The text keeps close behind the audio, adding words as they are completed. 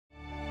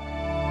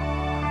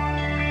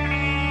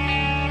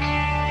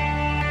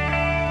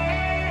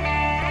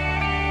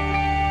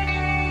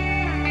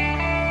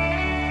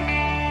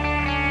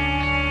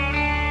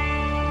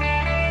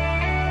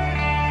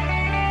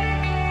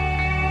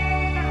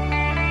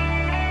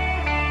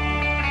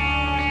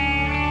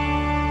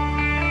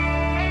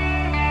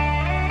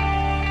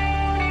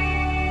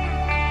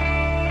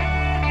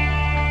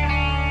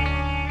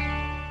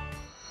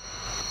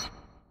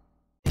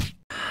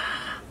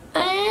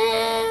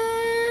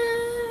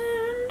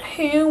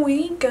here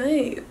we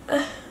go.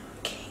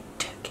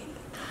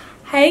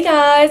 Hey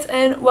guys,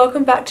 and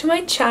welcome back to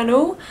my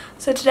channel.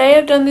 So today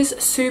I've done this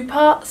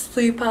super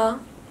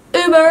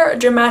uber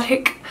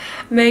dramatic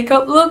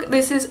makeup look.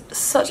 This is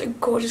such a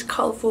gorgeous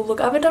colourful look.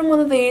 I haven't done one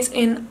of these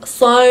in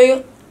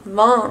so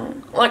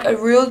long, like a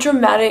real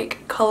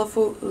dramatic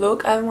colourful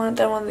look. I haven't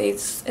done one of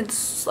these in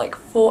like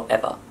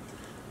forever.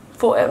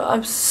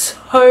 I'm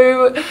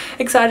so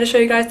excited to show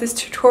you guys this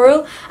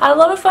tutorial. I had a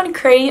lot of fun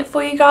creating it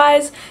for you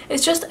guys.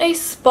 It's just a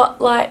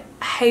spotlight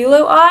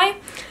halo eye.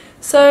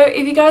 So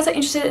if you guys are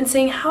interested in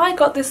seeing how I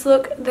got this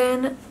look,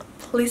 then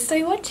please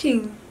stay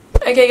watching.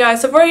 Okay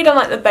guys, so I've already done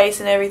like the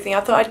base and everything. I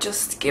thought I'd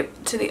just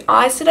skip to the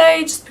eyes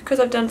today just because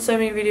I've done so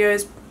many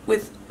videos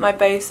with my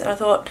base and I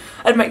thought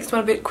I'd make this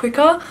one a bit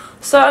quicker.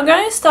 So I'm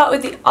going to start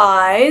with the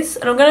eyes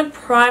and I'm going to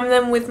prime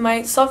them with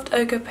my soft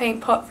ochre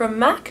paint pot from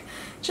MAC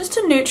just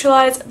to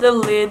neutralise the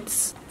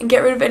lids and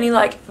get rid of any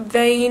like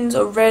veins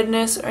or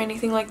redness or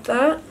anything like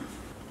that.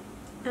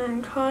 And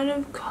I'm kind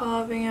of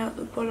carving out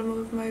the bottom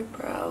of my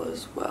brow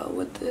as well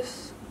with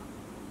this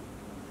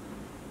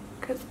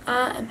because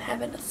I am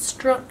having a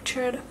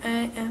structured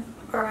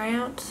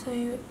brow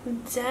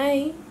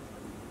today.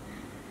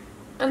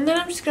 And then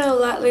I'm just going to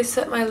lightly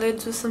set my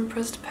lids with some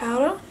pressed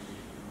powder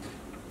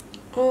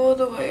all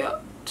the way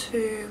up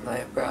to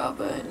my brow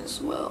bone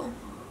as well.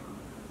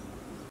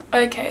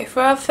 Okay,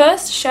 for our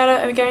first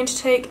shadow I'm going to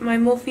take my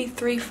Morphe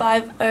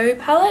 350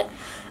 palette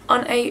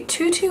on a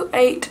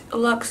 228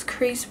 Luxe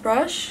crease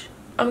brush.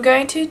 I'm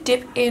going to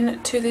dip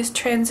into this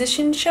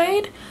transition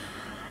shade.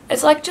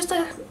 It's like just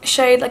a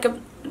shade like a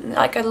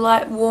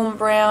light warm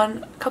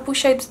brown, a couple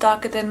shades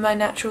darker than my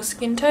natural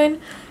skin tone.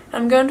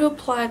 I'm going to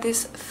apply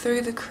this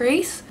through the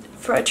crease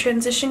for a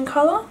transition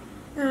colour.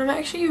 And I'm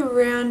actually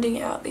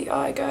rounding out the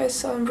eye, guys,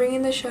 so I'm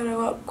bringing the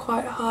shadow up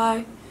quite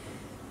high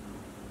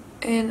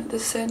in the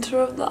centre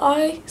of the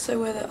eye, so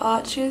where the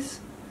arch is,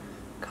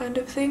 kind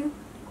of thing.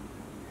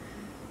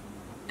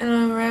 And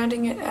I'm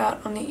rounding it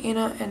out on the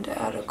inner and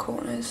outer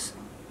corners.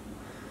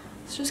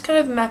 It's just kind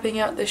of mapping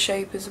out the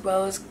shape as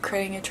well as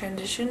creating a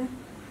transition.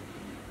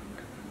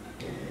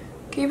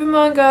 Keep in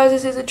mind guys,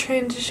 this is a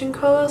transition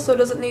colour, so it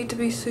doesn't need to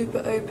be super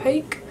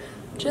opaque.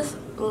 Just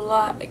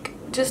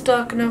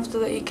dark enough so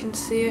that you can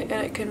see it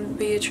and it can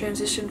be a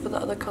transition for the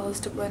other colours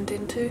to blend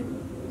into.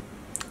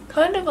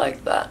 Kind of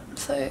like that.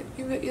 So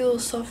you've got your little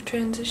soft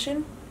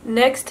transition.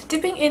 Next,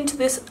 dipping into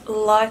this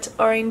light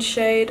orange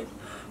shade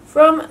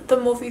from the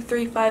Morphe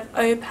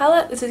 350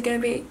 palette. This is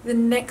going to be the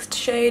next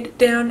shade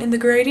down in the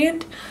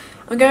gradient.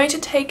 I'm going to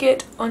take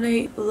it on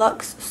a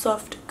Luxe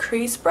soft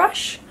crease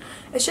brush.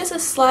 It's just a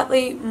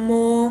slightly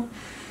more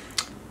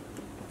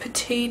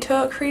petite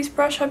crease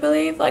brush, I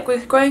believe. Like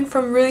we're going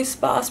from really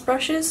sparse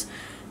brushes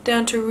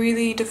down to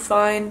really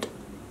defined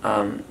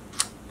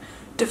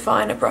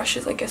definer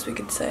brushes, I guess we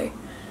could say.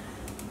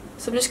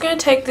 So I'm just going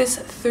to take this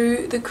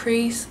through the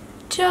crease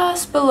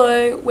just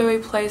below where we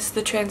place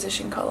the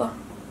transition colour.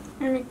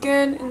 And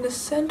again in the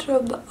centre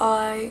of the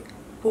eye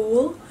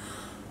ball,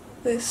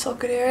 this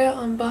socket area,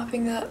 I'm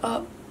buffing that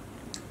up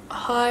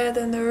higher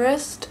than the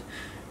rest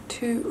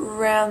to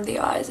round the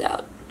eyes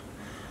out.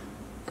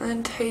 And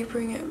then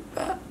tapering it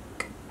back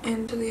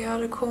into the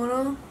outer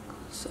corner.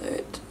 So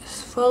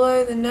just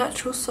follow the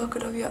natural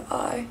socket of your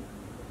eye,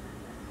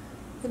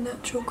 the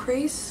natural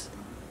crease.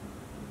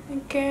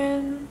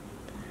 Again,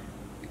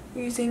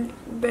 using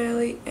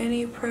barely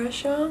any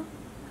pressure,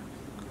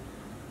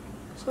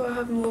 so I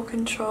have more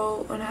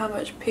control on how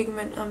much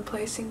pigment I'm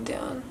placing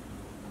down.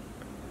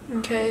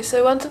 Okay,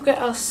 so once I've got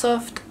our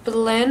soft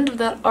blend of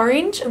that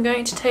orange, I'm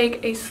going to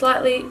take a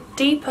slightly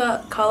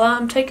deeper colour.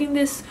 I'm taking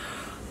this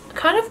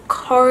kind of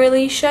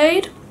corally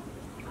shade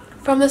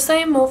from the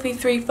same Morphe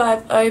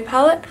 350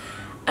 palette,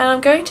 and I'm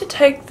going to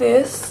take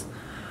this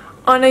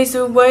on a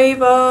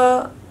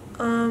Zoeva,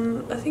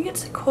 I think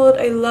it's called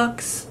a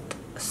Luxe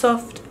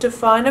soft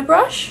definer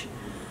brush.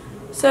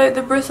 So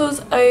the bristles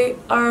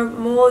are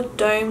more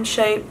dome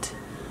shaped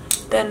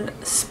than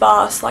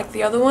sparse like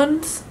the other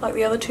ones, like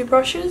the other two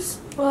brushes.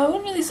 Well, I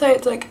wouldn't really say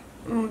it's like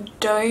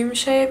dome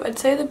shape. I'd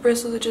say the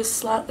bristles are just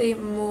slightly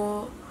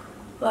more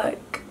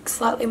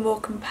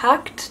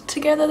compact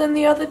together than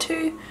the other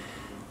two.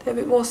 They're a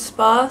bit more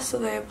sparse, so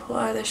they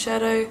apply the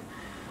shadow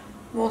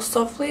more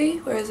softly,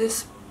 whereas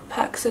this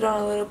packs it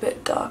on a little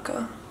bit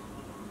darker.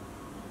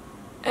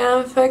 And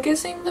I'm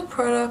focusing the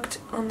product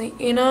on the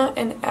inner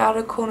and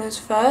outer corners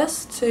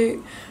first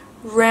to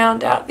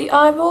round out the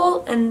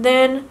eyeball, and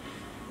then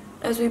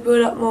as we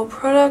build up more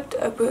product,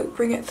 I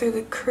bring it through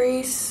the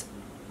crease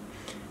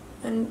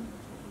and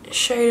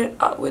shade it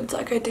upwards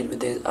like I did with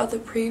these other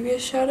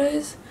previous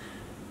shadows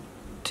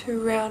to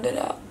round it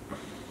out.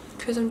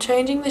 Because I'm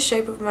changing the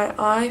shape of my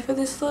eye for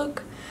this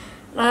look,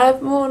 and I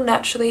have more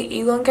naturally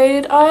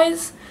elongated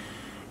eyes.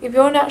 If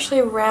you're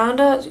naturally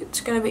rounder, it's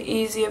going to be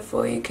easier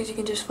for you because you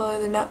can just follow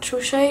the natural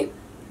shape,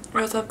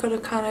 whereas I've got to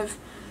kind of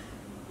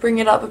bring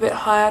it up a bit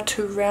higher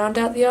to round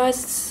out the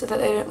eyes so that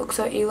they don't look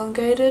so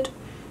elongated.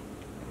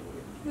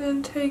 And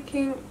then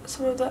taking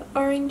some of that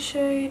orange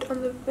shade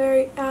on the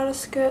very outer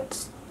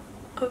skirts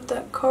of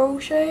that coral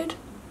shade,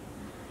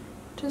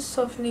 Just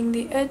softening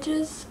the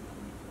edges.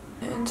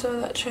 And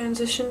so that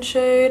transition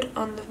shade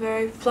on the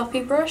very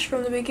fluffy brush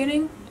from the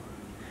beginning.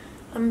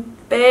 I'm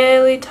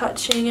barely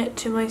touching it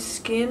to my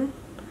skin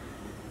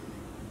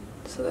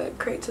so that it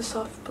creates a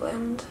soft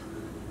blend.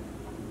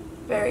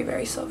 Very,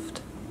 very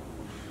soft.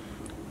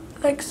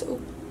 Like so.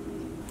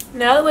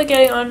 Now that we're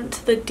getting on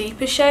to the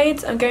deeper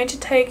shades, I'm going to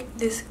take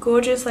this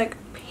gorgeous like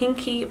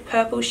pinky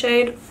purple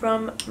shade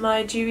from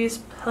my Juvia's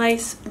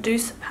Place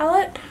Douce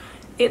palette.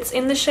 It's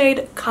in the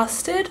shade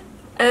Custard.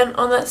 And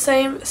on that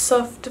same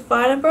soft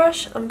definer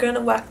brush, I'm going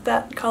to whack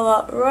that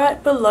colour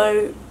right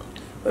below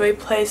where we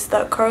placed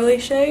that corally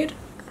shade.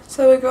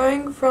 So we're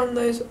going from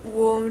those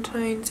warm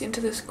tones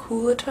into this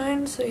cooler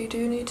tone, so you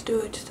do need to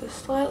do it just a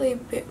slightly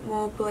bit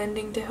more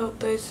blending to help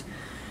those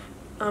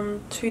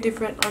two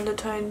different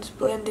undertones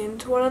blend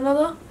into one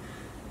another.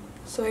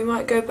 So we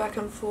might go back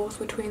and forth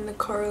between the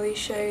corally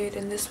shade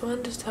and this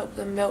one just to help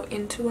them melt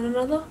into one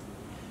another.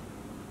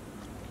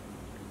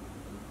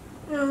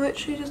 And I'm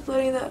literally just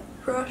letting that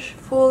brush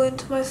fall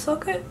into my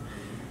socket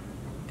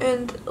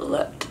and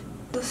let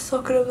the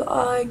socket of the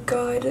eye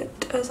guide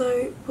it as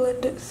I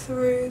blend it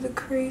through the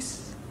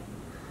crease.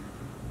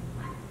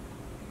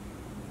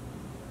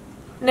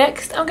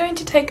 Next, I'm going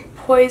to take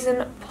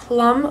Poison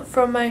Plum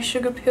from my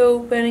Sugar Pill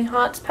Burning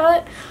Hearts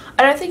palette.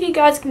 I don't think you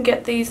guys can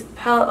get this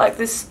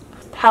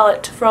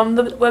palette from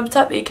the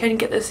website, but you can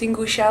get the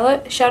single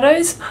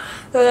shadows.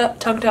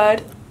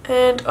 Tongue-tied.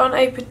 And on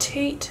a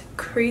petite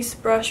crease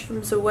brush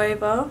from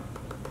Zoeva,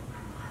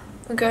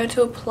 I'm going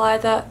to apply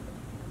that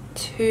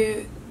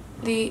to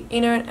the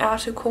inner and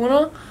outer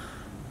corner.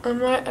 I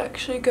might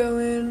actually go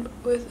in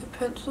with a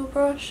pencil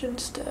brush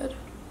instead.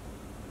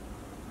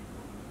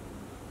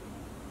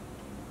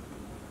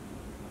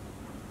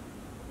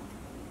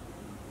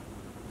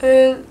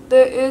 And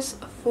there is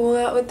a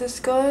fallout with this,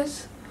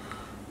 guys,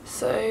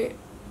 so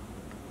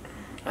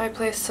I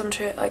placed some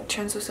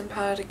translucent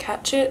powder to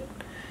catch it,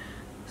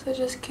 so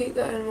just keep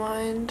that in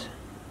mind.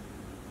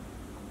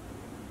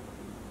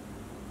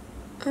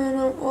 And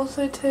I'm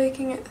also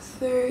taking it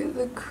through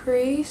the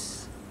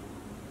crease,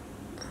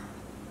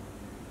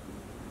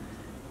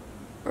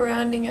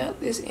 rounding out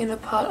this inner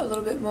part a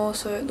little bit more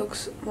so it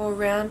looks more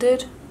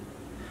rounded,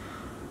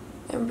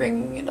 and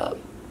bringing it up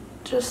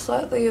just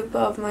slightly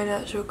above my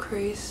natural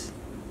crease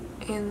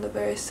in the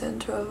very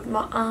center of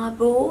my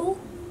eyeball.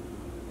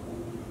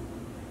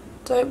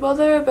 Don't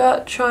bother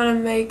about trying to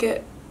make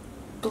it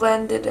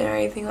blended or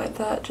anything like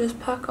that, just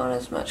pack on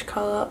as much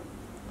colour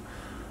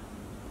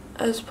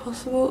as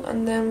possible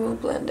and then we'll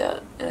blend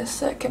out in a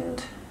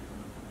second.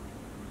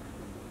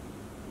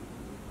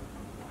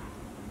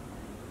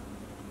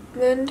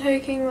 Then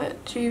taking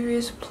that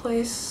Juvia's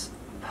Place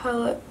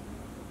palette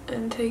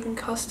and taking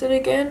Custard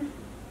again,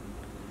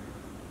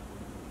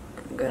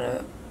 I'm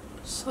gonna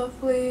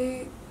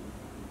softly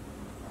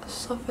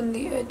soften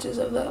the edges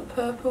of that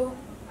purple,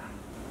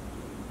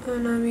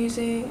 and I'm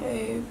using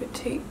a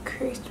petite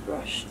creased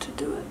brush to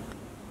do it.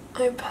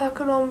 I pack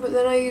it on, but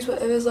then I use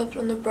whatever's left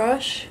on the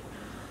brush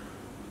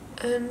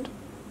and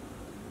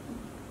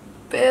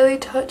barely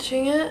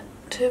touching it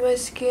to my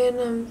skin,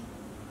 I'm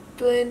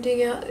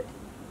blending out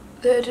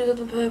the edges of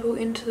the purple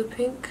into the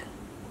pink.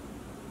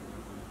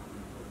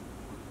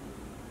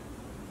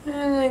 And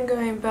then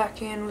going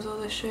back in with all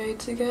the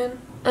shades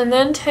again. And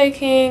then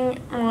taking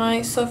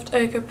my soft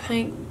ochre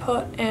paint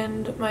pot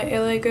and my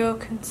LA Girl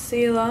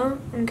concealer,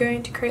 I'm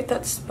going to create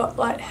that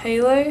spotlight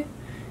halo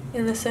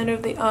in the center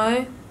of the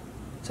eye.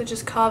 So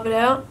just carve it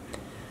out.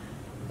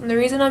 And the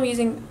reason I'm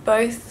using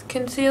both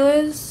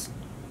concealers,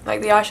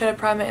 like the eyeshadow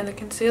primer and the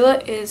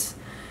concealer, is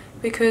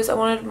because I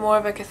wanted more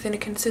of like a thinner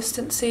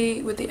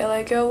consistency with the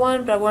LA Girl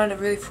one, but I wanted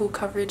a really full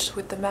coverage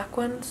with the MAC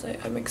one, so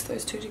I mixed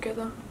those two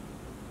together.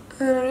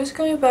 And I'm just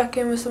going back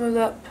in with some of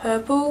that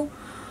purple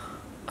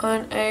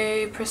on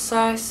a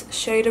precise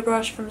shader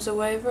brush from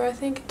Zoeva, I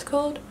think it's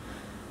called.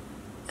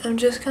 And I'm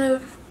just kind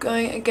of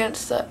going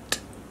against that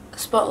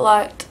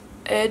spotlight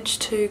edge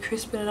to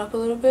crispen it up a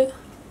little bit.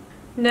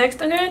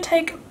 Next, I'm going to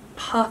take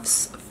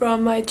Puffs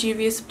from my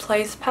Juvia's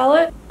Place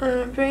palette.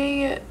 And I'm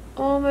bringing it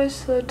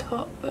almost to the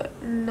top,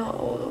 but not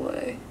all the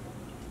way.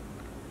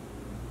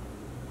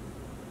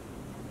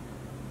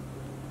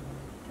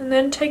 And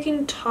then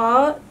taking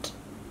Tarte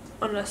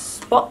on a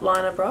spot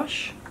liner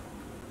brush,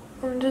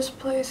 I'm just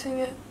placing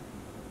it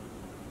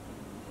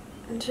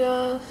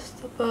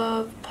just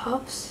above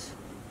Puffs.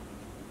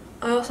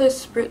 I also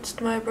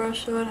spritzed my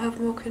brush so I'd have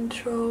more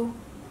control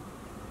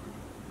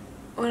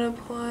when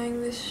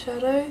applying this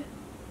shadow.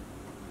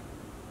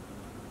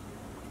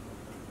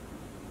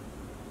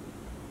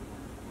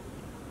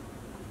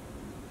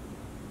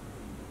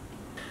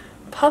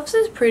 Puffs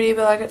is pretty,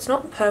 but like it's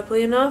not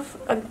purpley enough.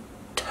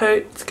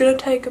 It's gonna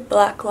take a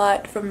black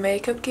light from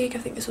Makeup Geek. I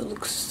think this will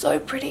look so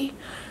pretty,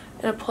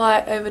 and apply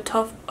it over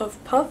top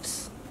of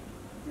Puffs.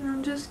 And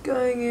I'm just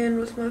going in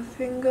with my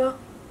finger.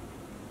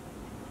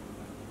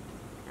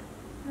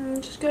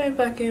 I'm just going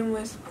back in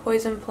with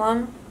Poison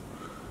Plum.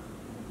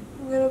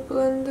 I'm gonna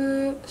blend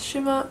the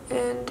shimmer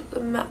and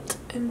the matte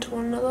into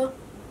one another.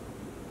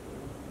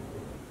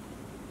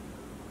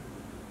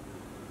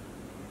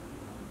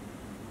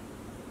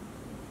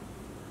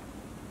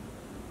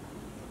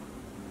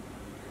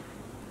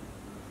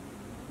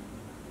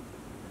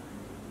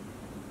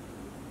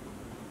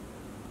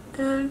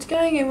 And it's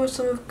going in with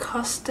some of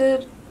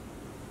custard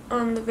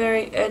on the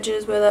very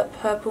edges where that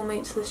purple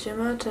meets the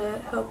shimmer to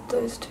help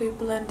those two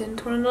blend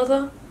into one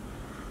another.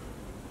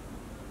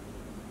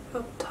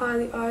 Help tie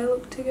the eye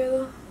look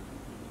together.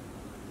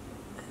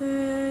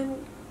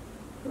 And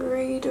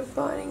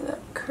redefining that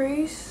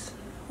crease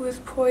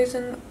with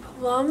Poison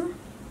Plum.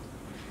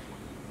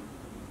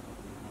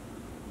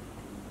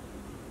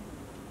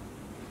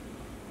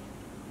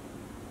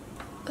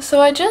 So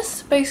I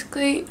just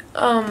basically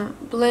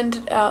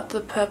blended out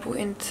the purple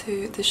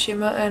into the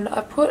shimmer, and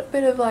I put a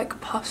bit of like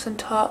puffs and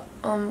tart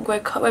where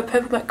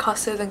purple met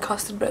custard and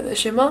custard met the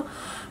shimmer,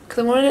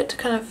 because I wanted it to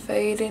kind of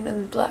fade in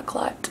and black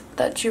light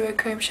that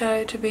duochrome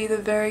shadow to be the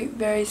very,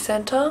 very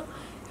center,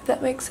 if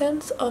that makes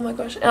sense. Oh my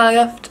gosh. And I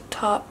left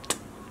tart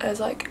as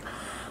like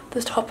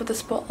the top of the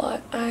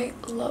spotlight. I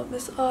love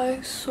this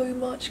eye so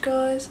much,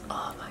 guys.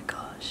 Oh my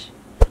gosh.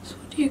 So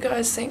what do you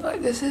guys think?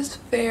 Like, this is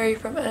Fairy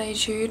from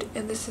Attitude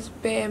and this is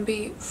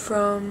Bambi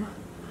from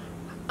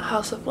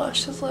House of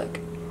Lashes. Like,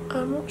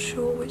 I'm not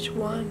sure which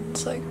one.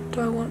 It's like,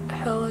 do I want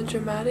hella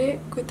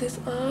dramatic with this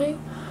eye,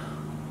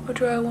 or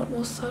do I want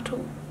more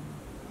subtle?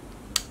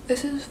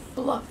 This is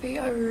Fluffy.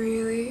 I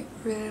really,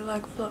 really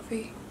like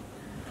Fluffy.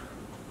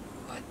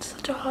 Oh, it's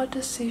such a hard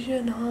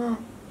decision, huh?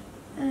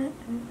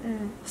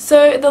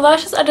 So the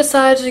lashes I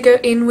decided to go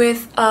in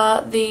with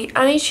are the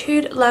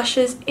Attitude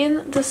lashes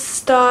in the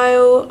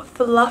style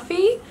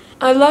Fluffy.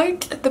 I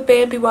liked the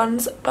Bambi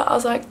ones, but I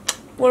was like,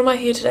 what am I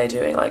here today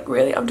doing? Like,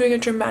 really, I'm doing a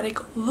dramatic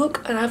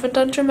look and I haven't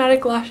done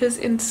dramatic lashes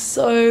in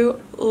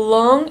so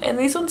long, and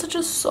these ones are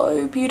just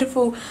so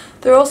beautiful.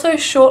 They're also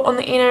short on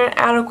the inner and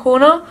outer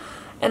corner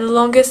and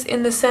longest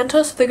in the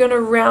center, so they're going to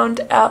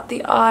round out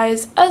the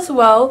eyes as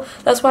well.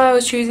 That's why I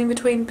was choosing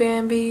between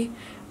Bambi,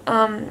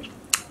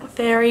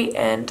 Fairy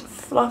and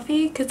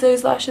Fluffy, because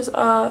those lashes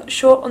are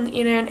short on the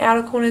inner and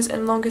outer corners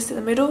and longest in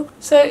the middle.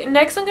 So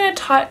next I'm going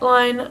to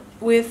tightline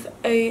with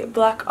a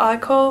black eye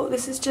kohl.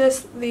 This is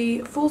just the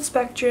Full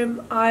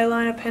Spectrum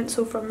eyeliner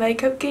pencil from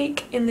Makeup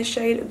Geek in the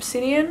shade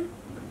Obsidian.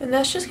 And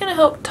that's just going to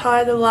help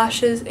tie the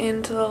lashes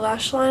into the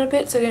lash line a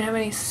bit so you don't have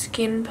any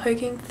skin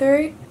poking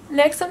through.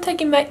 Next I'm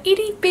taking my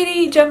itty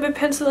bitty jumbo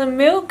pencil in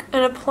Milk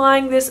and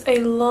applying this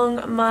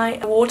along my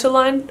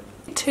waterline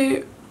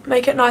to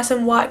make it nice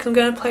and white, because I'm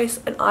going to place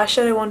an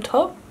eyeshadow on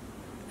top.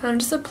 And I'm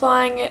just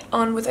applying it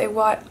on with a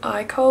white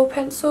eye kohl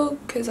pencil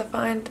because I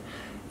find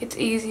it's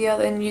easier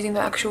than using the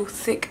actual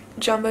thick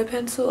jumbo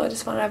pencil. I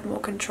just find I have more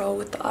control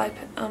with the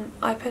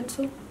eye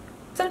pencil.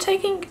 So I'm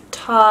taking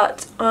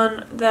Tarte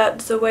on that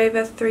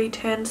Zoeva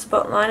 310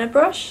 spot liner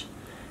brush.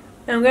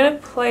 And I'm going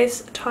to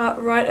place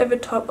Tarte right over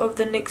top of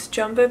the NYX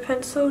jumbo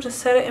pencil to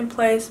set it in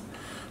place,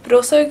 but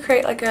also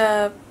create like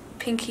a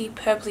pinky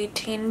purpley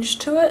tinge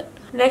to it.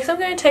 Next I'm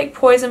going to take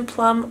Poison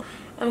Plum.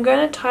 I'm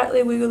going to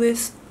tightly wiggle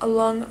this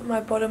along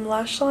my bottom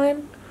lash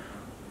line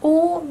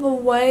all the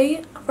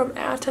way from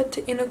outer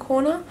to inner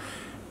corner.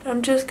 And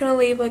I'm just going to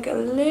leave like a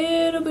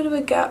little bit of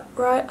a gap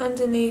right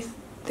underneath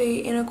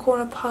the inner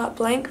corner part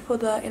blank for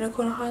the inner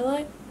corner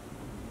highlight.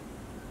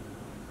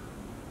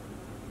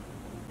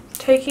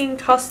 Taking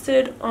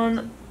Custard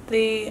on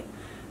the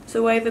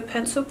Zoeva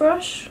pencil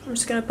brush, I'm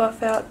just going to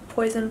buff out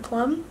Poison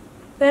Plum.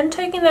 Then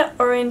taking that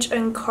orange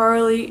and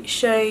corally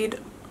shade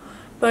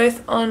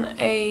both on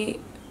a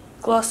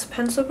gloss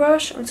pencil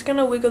brush, I'm just going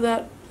to wiggle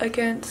that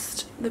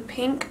against the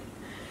pink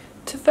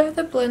to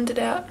further blend it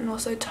out and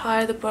also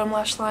tie the bottom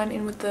lash line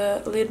in with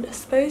the lid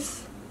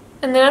space.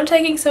 And then I'm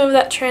taking some of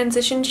that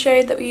transition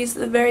shade that we used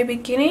at the very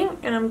beginning,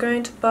 and I'm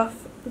going to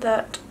buff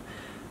that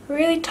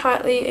really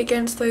tightly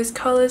against those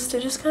colours to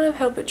just kind of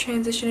help it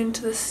transition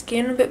into the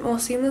skin a bit more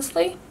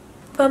seamlessly.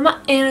 For my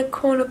inner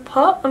corner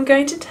pop, I'm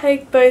going to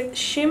take both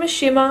Shimmer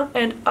Shimmer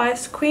and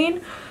Ice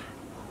Queen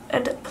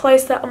and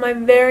place that on my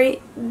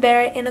very,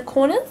 very inner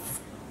corners.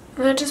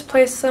 And then just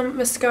place some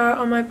mascara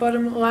on my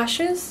bottom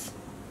lashes.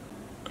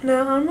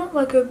 Now, I'm not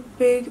like a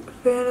big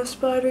fan of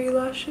spidery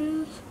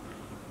lashes,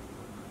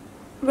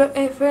 but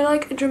if they're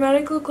like a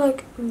dramatic look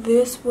like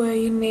this where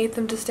you need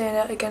them to stand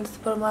out against the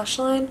bottom lash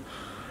line,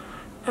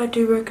 I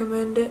do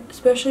recommend it,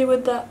 especially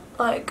with that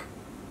like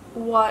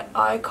white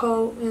eye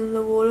kohl in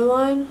the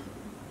waterline.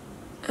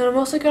 And I'm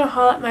also going to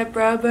highlight my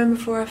brow bone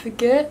before I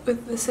forget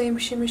with the same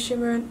Shimmer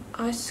Shimmer and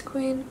Ice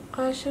Queen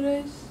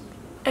eyeshadows.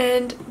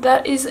 And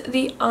that is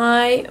the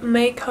eye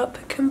makeup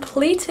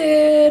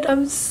completed.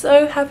 I'm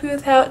so happy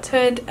with how it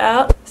turned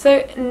out.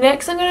 So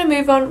next I'm going to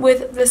move on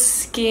with the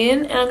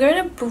skin, and I'm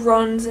going to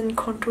bronze and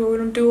contour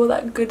and do all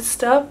that good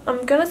stuff.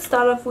 I'm going to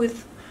start off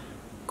with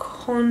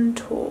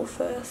contour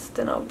first,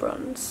 then I'll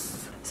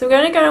bronze. So I'm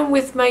going to go in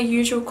with my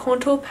usual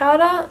contour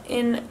powder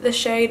in the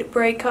shade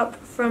Breakup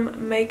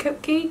from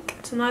Makeup Geek.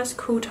 It's a nice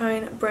cool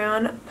tone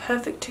brown,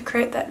 perfect to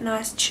create that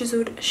nice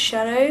chiseled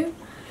shadow.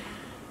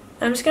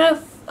 And I'm just going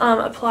to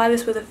apply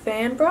this with a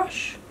fan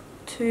brush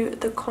to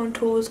the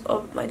contours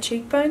of my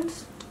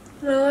cheekbones.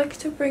 And I like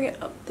to bring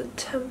it up the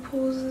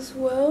temples as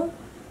well,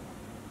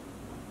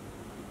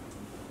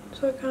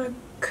 so it kind of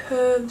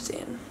curves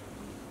in.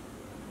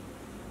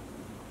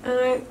 And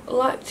I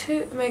like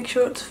to make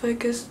sure it's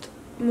focused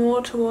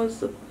more towards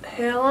the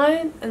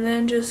hairline and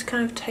then just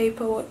kind of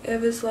taper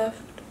whatever's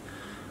left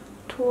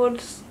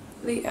towards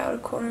the outer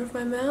corner of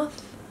my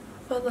mouth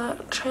for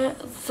that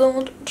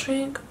translucent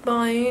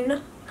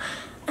cheekbone.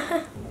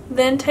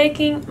 Then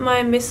taking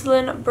my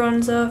Michelin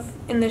bronzer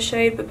in the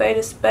shade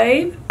Barbados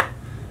Babe,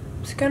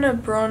 I'm just going to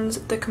bronze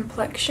the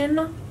complexion.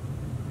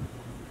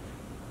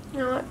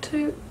 I like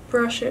to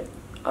brush it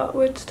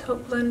upwards to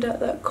help blend out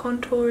that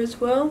contour as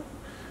well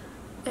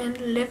and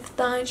lift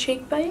the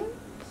cheekbones.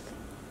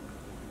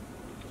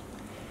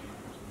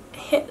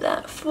 Hit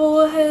that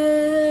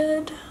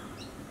forehead,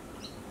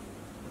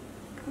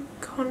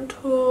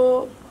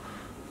 contour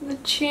the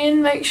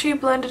chin. Make sure you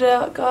blend it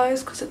out,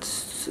 guys, because it's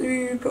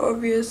super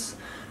obvious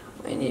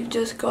when you've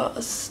just got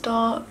a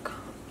stark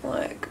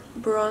like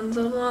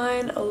bronzer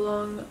line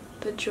along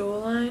the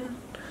jawline.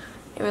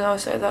 Even though I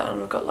say that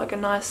and I've got like a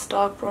nice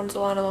stark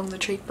bronzer line along the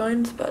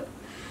cheekbones, but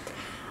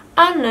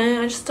I don't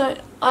know,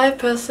 I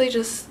personally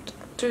just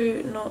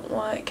do not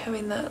like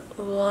having that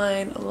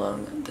line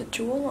along the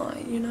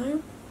jawline, you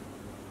know?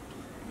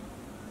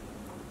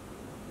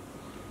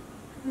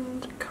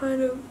 And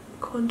kind of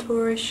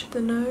contourish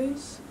the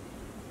nose.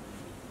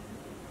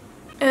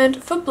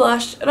 And for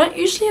blush, I don't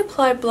usually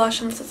apply blush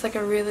unless it's like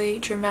a really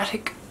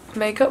dramatic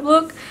makeup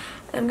look.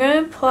 I'm going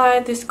to apply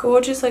this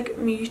gorgeous like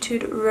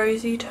muted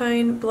rosy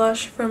tone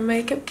blush from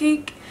Makeup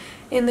Geek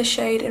in the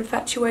shade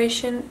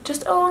Infatuation,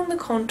 just along the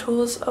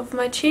contours of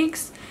my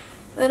cheeks.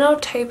 Then I'll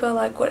taper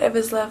like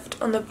whatever's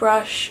left on the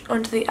brush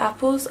onto the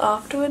apples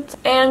afterwards.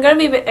 And I'm going to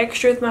be a bit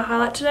extra with my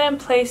highlight today. I'm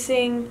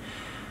placing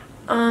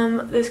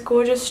this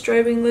gorgeous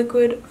strobing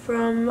liquid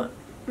from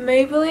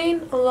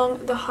Maybelline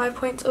along the high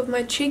points of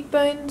my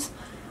cheekbones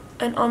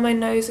and on my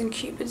nose and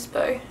Cupid's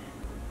bow.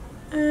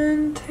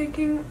 And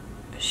taking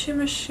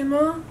Shimmer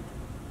Shimmer,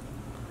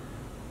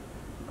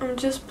 I'm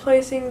just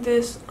placing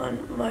this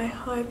on my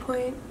high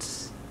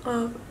points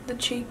of the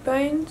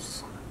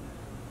cheekbones.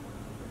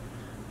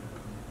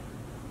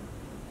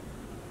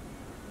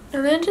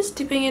 And then just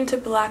dipping into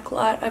black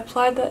light, I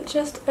applied that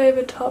just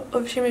over top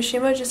of Shimmer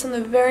Shimmer, just on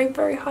the very,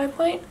 very high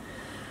point,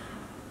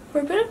 for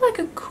a bit of like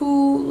a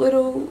cool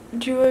little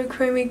duo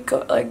creamy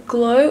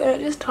glow,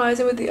 and it just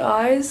ties in with the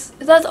eyes.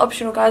 That's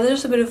optional, guys, it's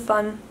just a bit of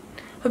fun.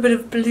 A bit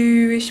of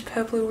bluish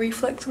purple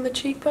reflex on the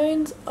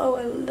cheekbones. Oh,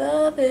 I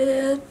love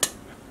it.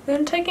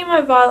 Then taking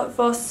my Violet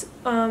Voss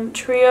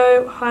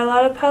Trio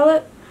highlighter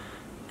palette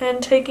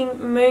and taking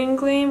Moon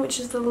Gleam, which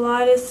is the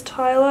lightest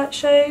highlight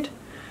shade,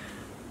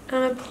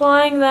 and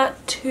applying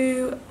that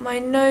to my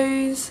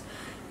nose,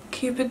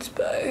 Cupid's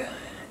bow,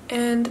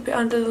 and a bit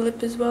under the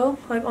lip as well,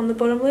 like on the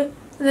bottom lip.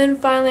 And then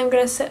finally I'm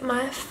going to set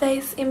my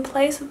face in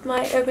place with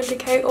my Urban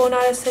Decay All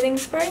Nighter Setting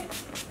Spray.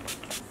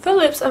 For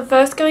lips, I'm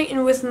first going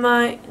in with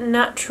my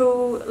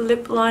natural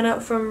lip liner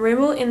from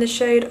Rimmel in the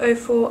shade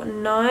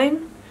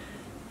 049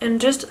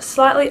 and just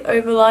slightly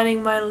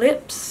overlining my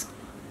lips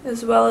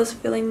as well as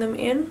filling them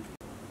in.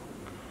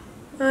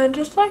 And I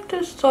just like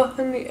to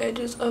soften the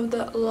edges of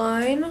that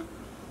line,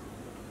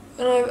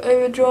 and I've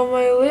overdrawn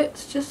my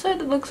lips just so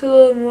it looks a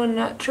little more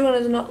natural and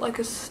there's not like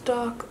a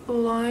stark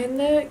line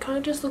there. It kind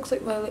of just looks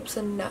like my lips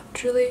are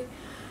naturally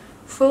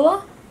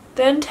fuller.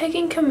 Then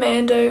taking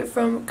Commando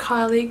from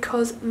Kylie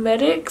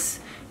Cosmetics.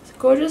 It's a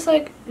gorgeous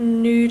like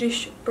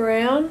nudish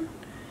brown.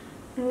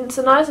 And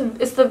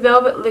it's the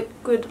Velvet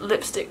Liquid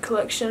Lipstick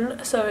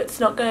collection, so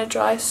it's not going to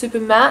dry super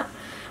matte,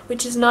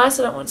 which is nice.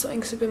 I don't want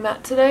something super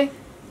matte today.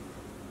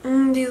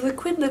 These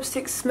liquid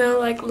lipsticks smell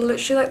like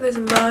literally like those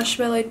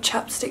marshmallow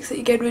chapsticks that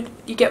you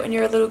get when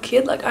you're a little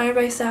kid. Like I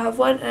used to have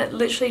one and it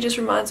literally just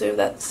reminds me of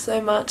that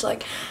so much.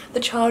 Like the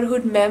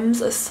childhood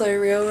memes are so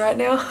real right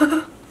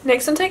now.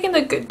 Next I'm taking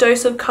the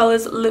Dose of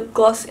Colours lip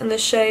gloss in the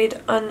shade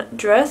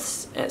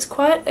Undressed, and it's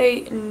quite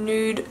a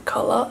nude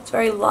colour, it's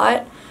very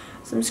light,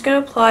 so I'm just going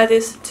to apply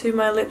this to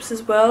my lips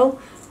as well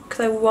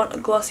because I want a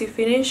glossy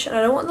finish and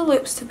I don't want the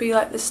lips to be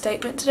like the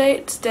statement today,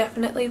 it's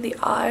definitely the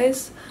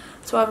eyes,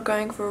 so I'm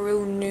going for a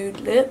real nude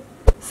lip.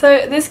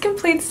 So this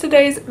completes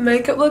today's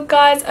makeup look,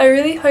 guys. I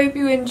really hope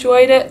you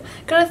enjoyed it.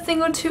 Got a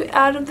thing or two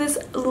out of this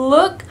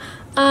look.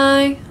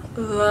 I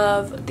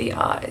love the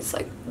eyes,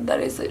 like that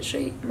is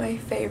literally my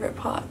favorite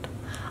part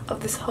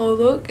of this whole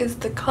look is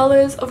the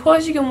colors. Of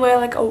course you can wear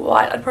like a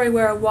white, I'd probably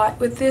wear a white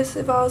with this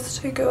if I was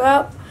to go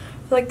out.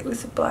 I feel like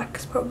this black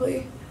is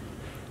probably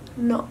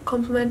not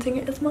complimenting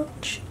it as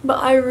much, but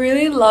I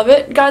really love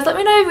it. Guys, let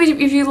me know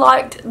if you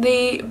liked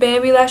the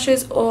Bambi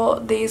lashes or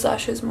these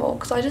lashes more,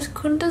 because I just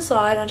couldn't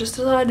decide. I just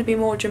decided to be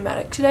more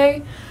dramatic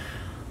today,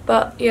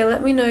 but yeah,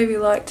 let me know if you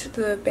liked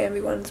the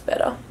Bambi ones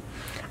better.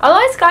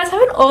 Otherwise, guys,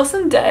 have an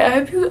awesome day. I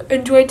hope you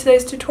enjoyed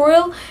today's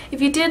tutorial.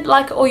 If you did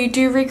like it or you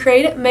do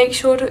recreate it, make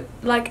sure to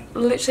like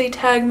literally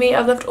tag me.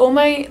 I've left all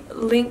my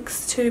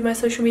links to my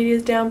social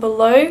medias down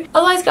below.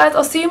 Otherwise, guys,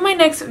 I'll see you in my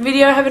next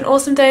video. Have an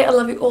awesome day. I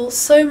love you all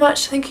so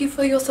much. Thank you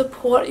for your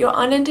support. Your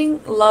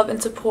unending love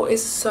and support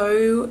is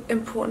so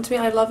important to me.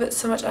 I love it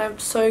so much. I am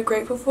so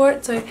grateful for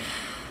it. So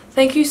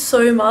thank you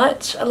so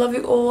much. I love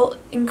you all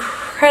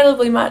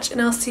incredibly much,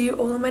 and I'll see you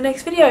all in my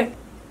next video.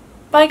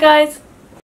 Bye, guys.